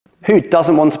Who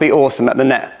doesn't want to be awesome at the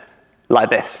net like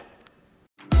this?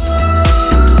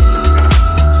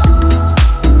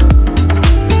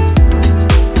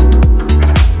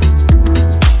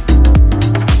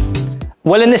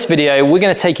 Well, in this video, we're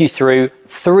going to take you through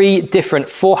 3 different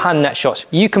forehand net shots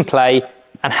you can play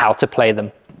and how to play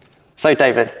them. So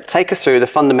David, take us through the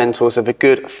fundamentals of a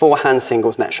good forehand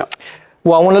singles net shot.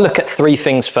 Well, I want to look at 3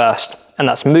 things first, and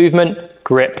that's movement,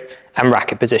 grip, and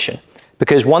racket position.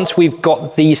 Because once we've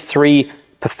got these 3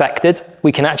 perfected,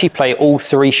 we can actually play all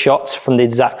 3 shots from the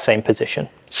exact same position.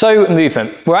 So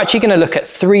movement, we're actually going to look at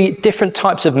 3 different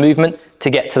types of movement to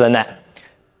get to the net.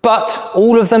 But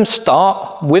all of them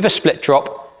start with a split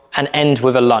drop and end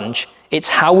with a lunge. It's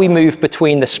how we move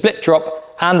between the split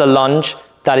drop and the lunge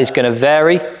that is going to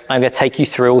vary. I'm going to take you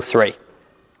through all 3.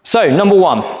 So number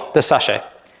 1, the sachet.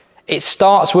 It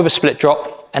starts with a split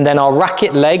drop and then our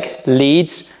racket leg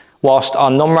leads whilst our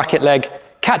non-racket leg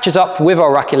catches up with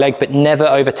our racket leg but never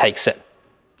overtakes it.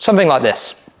 Something like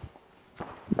this.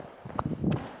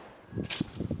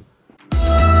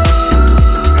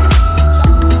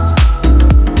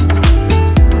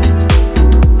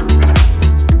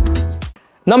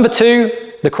 Number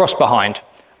 2, the cross behind.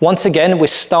 Once again, we're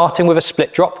starting with a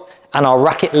split drop and our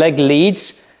racket leg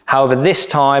leads. However, this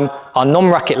time our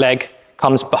non-racket leg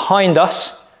comes behind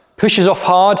us, pushes off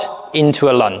hard into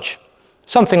a lunge.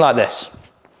 Something like this.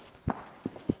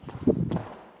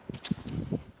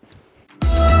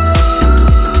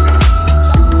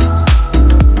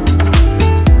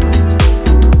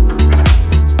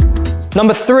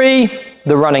 Number 3,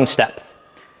 the running step.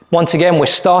 Once again, we're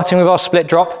starting with our split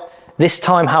drop. This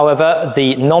time, however,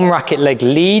 the non-racket leg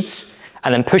leads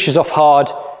and then pushes off hard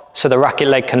so the racket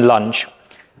leg can lunge.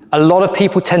 A lot of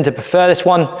people tend to prefer this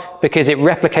one because it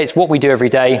replicates what we do every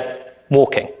day,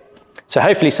 walking. So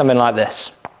hopefully something like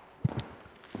this.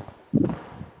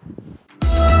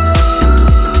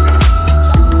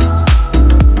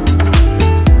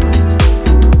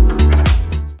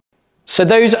 So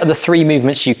those are the 3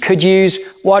 movements you could use.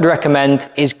 What I'd recommend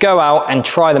is go out and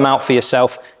try them out for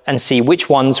yourself and see which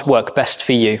ones work best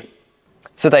for you.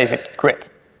 So David, grip.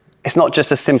 It's not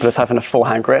just as simple as having a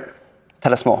forehand grip.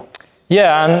 Tell us more.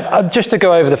 Yeah, and just to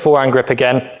go over the forehand grip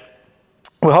again,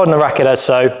 we're holding the racket as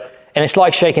so, and it's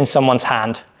like shaking someone's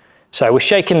hand. So we're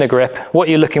shaking the grip. What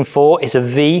you're looking for is a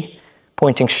V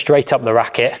pointing straight up the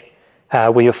racket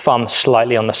with your thumb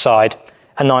slightly on the side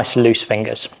and nice loose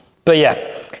fingers. But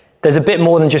yeah, there's a bit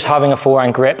more than just having a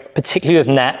forehand grip, particularly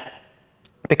with net,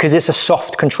 because it's a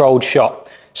soft controlled shot.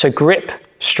 So grip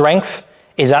strength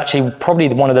is actually probably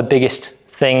one of the biggest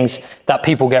things that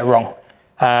people get wrong.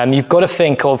 You've got to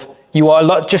think of,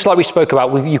 just like we spoke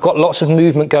about, you've got lots of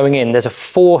movement going in. There's a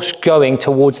force going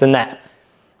towards the net.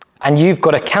 And you've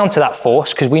got to counter that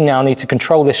force because we now need to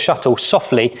control this shuttle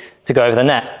softly to go over the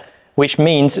net, which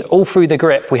means all through the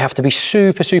grip, we have to be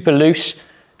super, super loose.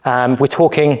 We're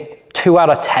talking 2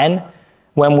 out of 10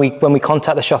 when we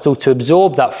contact the shuttle to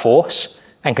absorb that force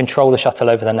and control the shuttle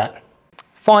over the net.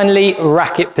 Finally,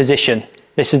 racket position.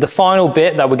 This is the final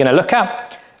bit that we're going to look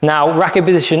at. Now, racket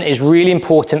position is really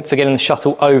important for getting the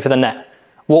shuttle over the net.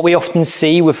 What we often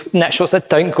see with net shots that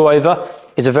don't go over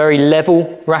is a very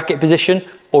level racket position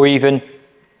or even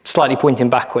slightly pointing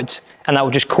backwards, and that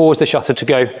will just cause the shuttle to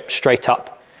go straight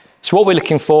up. So what we're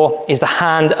looking for is the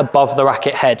hand above the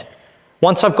racket head.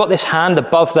 Once I've got this hand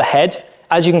above the head,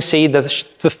 as you can see, the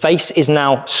face is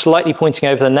now slightly pointing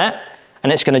over the net,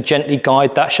 and it's going to gently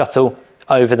guide that shuttle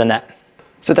over the net.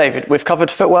 So David, we've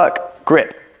covered footwork,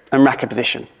 grip, and racket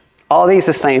position. Are these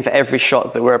the same for every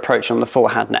shot that we're approaching on the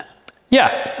forehand net?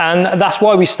 Yeah, and that's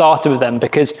why we started with them,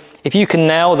 because if you can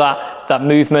nail that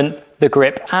movement, the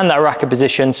grip, and that racket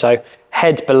position, so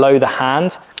head below the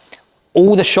hand,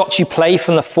 all the shots you play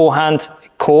from the forehand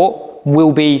court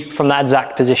will be from that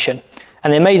exact position.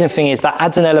 And the amazing thing is that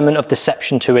adds an element of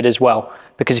deception to it as well.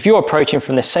 Because if you're approaching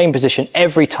from the same position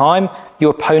every time, your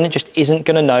opponent just isn't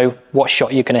going to know what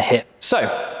shot you're going to hit. So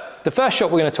the first shot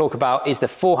we're going to talk about is the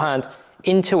forehand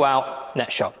into out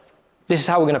net shot. This is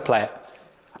how we're going to play it.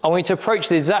 I want you to approach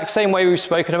the exact same way we've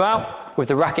spoken about, with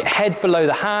the racket head below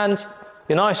the hand,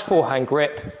 your nice forehand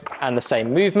grip, and the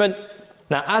same movement.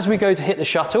 Now, as we go to hit the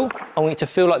shuttle, I want you to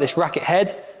feel like this racket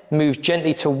head moves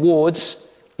gently towards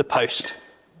the post.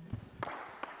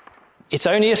 It's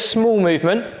only a small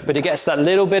movement, but it gets that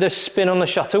little bit of spin on the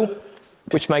shuttle,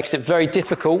 which makes it very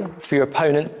difficult for your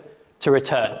opponent to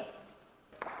return.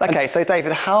 Okay, so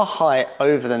David, how high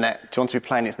over the net do you want to be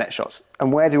playing these net shots?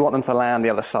 And where do you want them to land the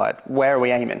other side? Where are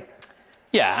we aiming?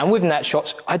 Yeah, and with net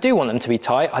shots, I do want them to be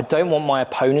tight. I don't want my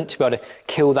opponent to be able to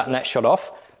kill that net shot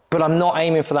off, but I'm not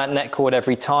aiming for that net cord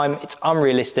every time. It's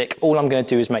unrealistic. All I'm going to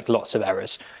do is make lots of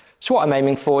errors. So what I'm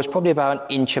aiming for is probably about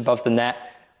an inch above the net.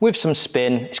 With some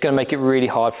spin, it's going to make it really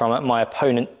hard for my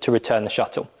opponent to return the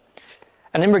shuttle.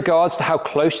 And in regards to how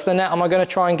close to the net am I going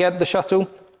to try and get the shuttle,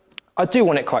 I do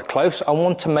want it quite close. I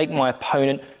want to make my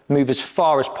opponent move as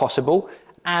far as possible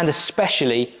and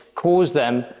especially cause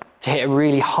them to hit a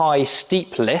really high,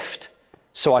 steep lift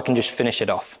so I can just finish it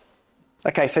off.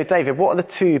 Okay, so David, what are the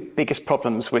two biggest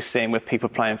problems we're seeing with people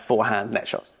playing forehand net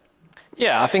shots?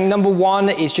 Yeah, I think number one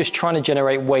is just trying to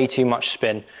generate way too much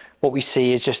spin. What we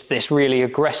see is just this really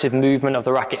aggressive movement of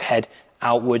the racket head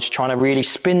outwards, trying to really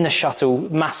spin the shuttle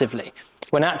massively.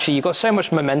 When actually you've got so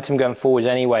much momentum going forwards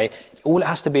anyway, all it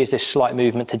has to be is this slight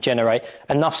movement to generate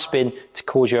enough spin to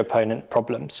cause your opponent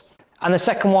problems. And the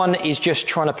second one is just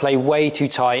trying to play way too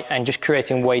tight and just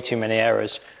creating way too many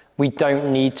errors. We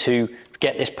don't need to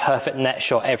get this perfect net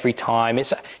shot every time.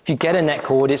 If you get a net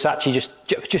cord, it's actually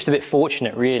just a bit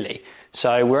fortunate, really.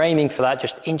 So we're aiming for that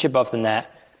just inch above the net.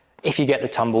 If you get the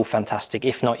tumble, fantastic.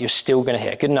 If not, you're still going to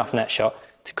hit a good enough net shot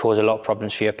to cause a lot of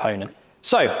problems for your opponent.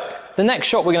 So the next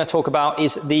shot we're going to talk about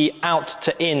is the out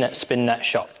to in spin net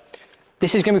shot.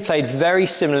 This is going to be played very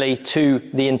similarly to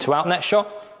the in to out net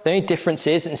shot. The only difference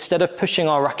is instead of pushing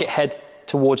our racket head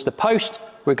towards the post,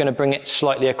 we're going to bring it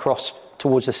slightly across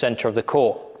towards the center of the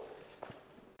court.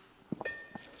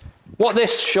 What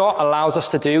this shot allows us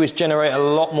to do is generate a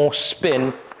lot more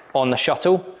spin on the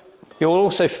shuttle. You'll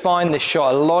also find this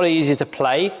shot a lot easier to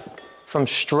play from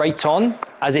straight on,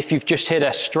 as if you've just hit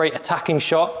a straight attacking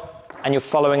shot and you're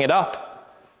following it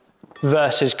up,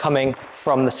 versus coming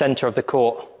from the center of the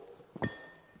court.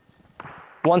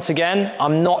 Once again,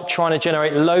 I'm not trying to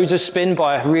generate loads of spin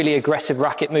by a really aggressive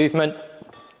racket movement.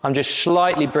 I'm just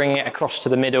slightly bringing it across to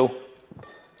the middle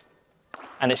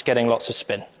and it's getting lots of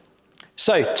spin.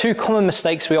 So, two common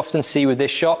mistakes we often see with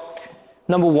this shot.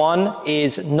 Number one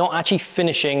is not actually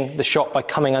finishing the shot by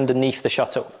coming underneath the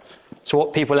shuttle. So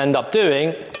what people end up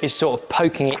doing is sort of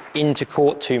poking it into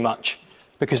court too much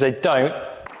because they don't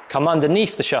come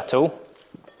underneath the shuttle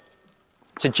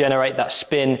to generate that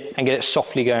spin and get it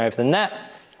softly going over the net.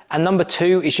 And number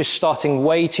two is just starting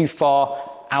way too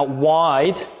far out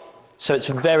wide, so it's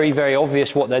very, very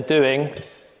obvious what they're doing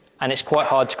and it's quite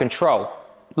hard to control.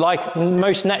 Like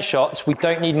most net shots, we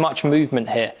don't need much movement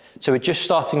here. So we're just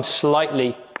starting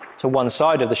slightly to one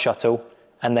side of the shuttle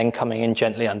and then coming in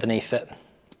gently underneath it.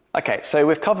 Okay, so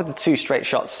we've covered the two straight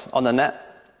shots on the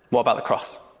net. What about the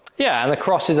cross? Yeah, and the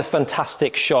cross is a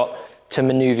fantastic shot to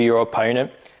maneuver your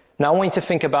opponent. Now I want you to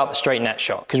think about the straight net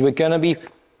shot because we're going to be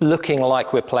looking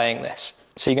like we're playing this.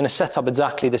 So you're going to set up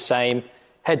exactly the same,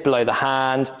 head below the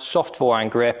hand, soft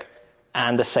forehand grip,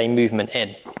 and the same movement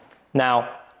in.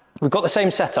 Now, we've got the same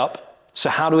setup, so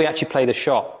how do we actually play the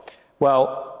shot?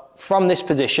 Well, from this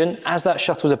position, as that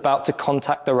shuttle's about to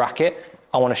contact the racket,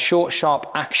 I want a short, sharp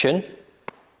action,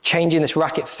 changing this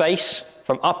racket face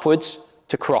from upwards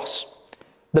to cross.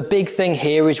 The big thing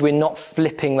here is we're not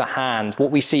flipping the hand. What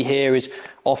we see here is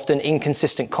often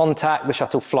inconsistent contact, the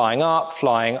shuttle flying up,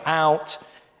 flying out.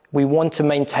 We want to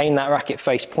maintain that racket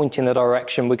face pointing the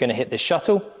direction we're going to hit this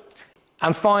shuttle.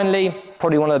 And finally,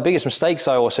 probably one of the biggest mistakes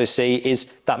I also see is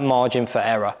that margin for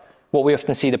error. What we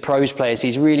often see the pros play is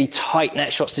these really tight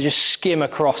net shots to just skim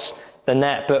across the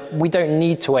net, but we don't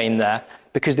need to aim there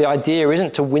because the idea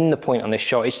isn't to win the point on this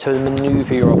shot, it's to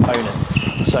maneuver your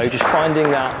opponent. So just finding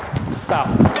that about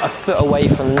a foot away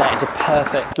from the net is a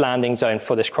perfect landing zone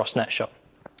for this cross net shot.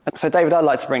 So David, I'd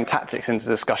like to bring tactics into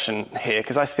the discussion here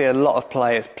because I see a lot of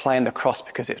players playing the cross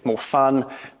because it's more fun,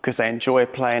 because they enjoy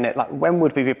playing it. Like, when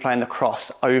would we be playing the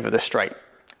cross over the straight?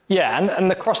 Yeah, and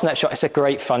the cross net shot is a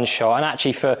great fun shot, and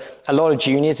actually for a lot of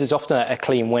juniors it's often a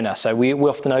clean winner, so we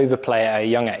often overplay it at a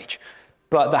young age.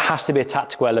 But there has to be a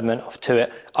tactical element to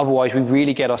it, otherwise we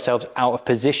really get ourselves out of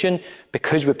position.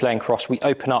 Because we're playing cross, we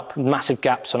open up massive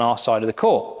gaps on our side of the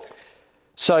court.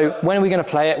 So when are we going to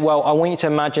play it? Well, I want you to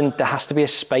imagine there has to be a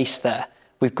space there.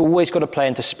 We've always got to play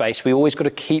into space. We always got to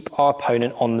keep our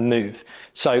opponent on the move.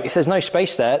 So if there's no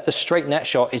space there, the straight net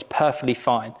shot is perfectly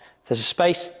fine. If there's a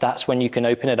space, that's when you can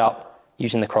open it up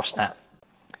using the cross net.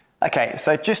 Okay,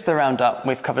 so just to round up,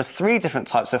 we've covered 3 different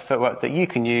types of footwork that you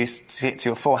can use to get to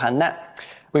your forehand net.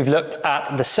 We've looked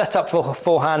at the setup for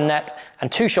forehand net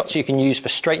and 2 shots you can use for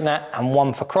straight net and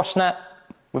 1 for cross net.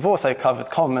 We've also covered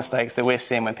common mistakes that we're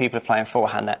seeing when people are playing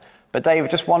forehand net. But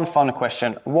David, just one final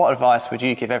question. What advice would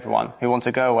you give everyone who wants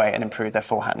to go away and improve their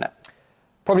forehand net?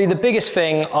 Probably the biggest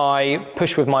thing I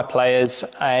push with my players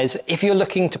is if you're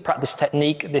looking to practice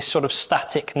technique, this sort of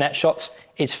static net shots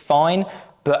is fine.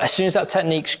 But as soon as that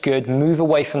technique's good, move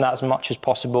away from that as much as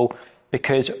possible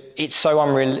because it's so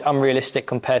unrealistic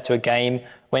compared to a game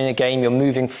when in a game you're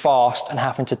moving fast and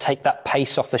having to take that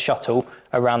pace off the shuttle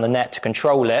around the net to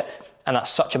control it. And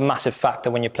that's such a massive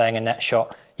factor when you're playing a net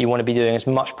shot. You want to be doing as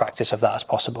much practice of that as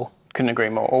possible. Couldn't agree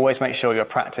more. Always make sure your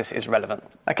practice is relevant.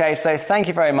 Okay, so thank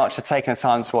you very much for taking the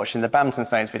time to watching the Badminton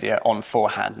Zones video on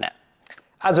forehand net.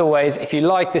 As always, if you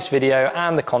like this video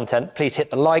and the content, please hit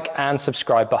the like and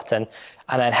subscribe button,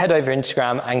 and then head over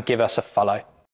Instagram and give us a follow.